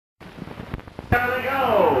There they go.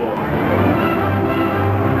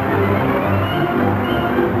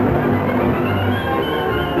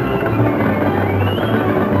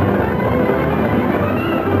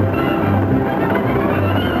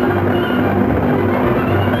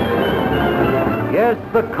 Yes,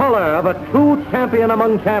 the color of a true champion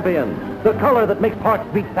among champions. The color that makes hearts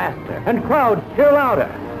beat faster and crowds cheer louder.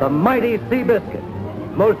 The mighty Seabiscuit,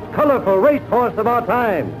 most colorful racehorse of our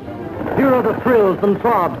time. Here are the thrills and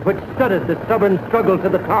throbs which studded the stubborn struggle to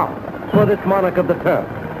the top for this monarch of the turf.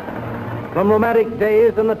 From romantic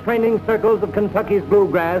days in the training circles of Kentucky's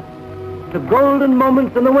bluegrass to golden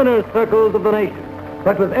moments in the winner's circles of the nation.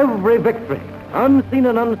 But with every victory, unseen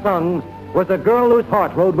and unsung, was a girl whose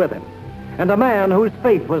heart rode with him, and a man whose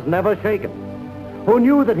faith was never shaken, who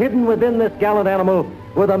knew that hidden within this gallant animal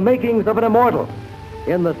were the makings of an immortal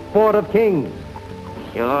in the sport of kings.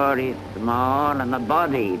 Sure, he's small in the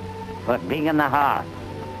body, but big in the heart.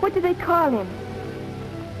 What do they call him?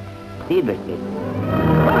 Seabiscuit.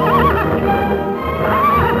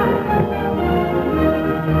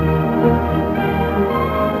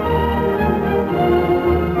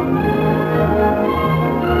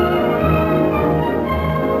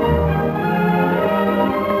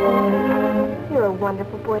 You're a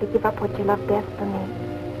wonderful boy to give up what you love best for me.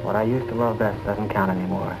 What I used to love best doesn't count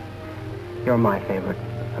anymore. You're my favorite,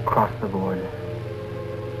 across the board.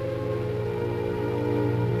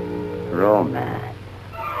 Romance.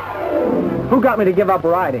 Who got me to give up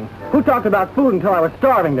riding? Who talked about food until I was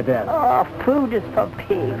starving to death? Oh, food is for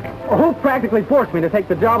pigs. Who practically forced me to take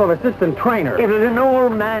the job of assistant trainer? It was an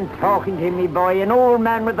old man talking to me, boy, an old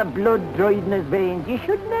man with the blood dried in his veins. You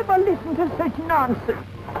should never listen to such nonsense.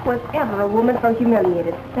 Was ever a woman so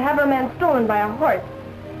humiliated to have her man stolen by a horse?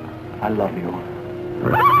 I love you.